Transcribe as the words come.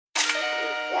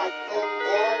You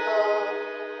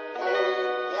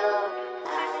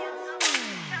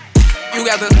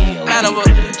got the man of a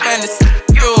madness,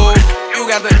 you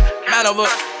got the man of a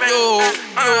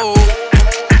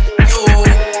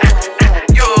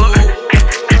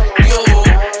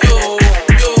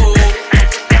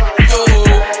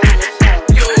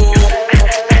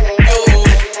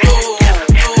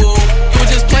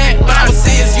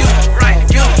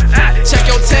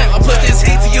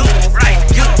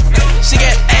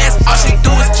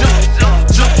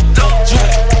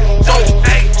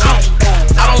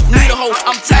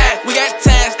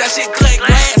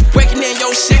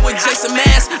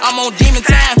I'm on demon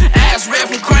time, ass red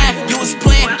from crying. You was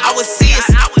playing, I was serious.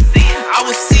 I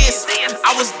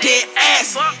was dead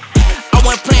ass. I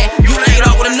wasn't playing, you laid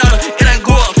up with another. It ain't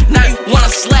go up, now you wanna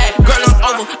slag. Girl, it's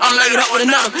over, I'm laid up with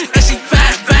another. And she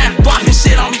fine, bumping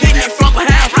shit on me, hitting it from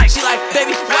behind. She like,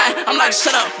 baby, why? I'm like,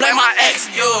 shut up, blame my ex.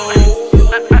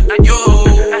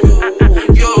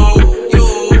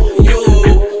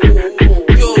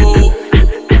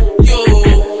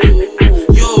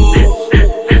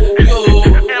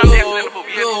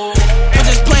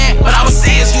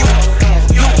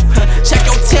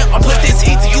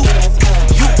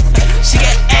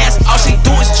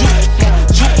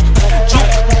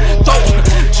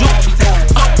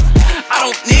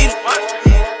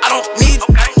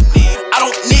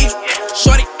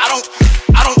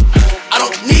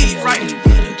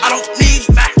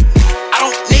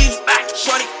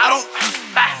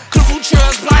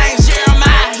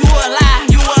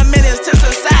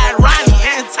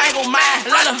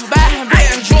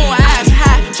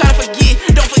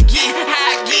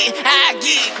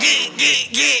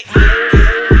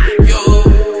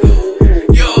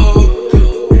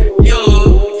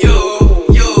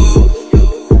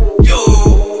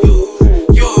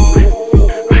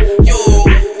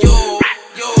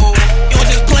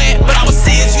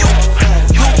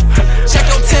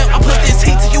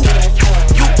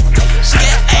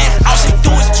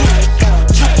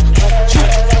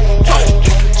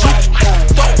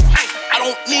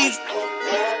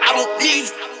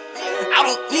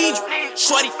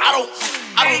 Shorty, I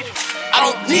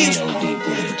don't need you.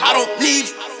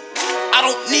 I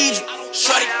don't need you.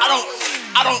 Shorty, I don't.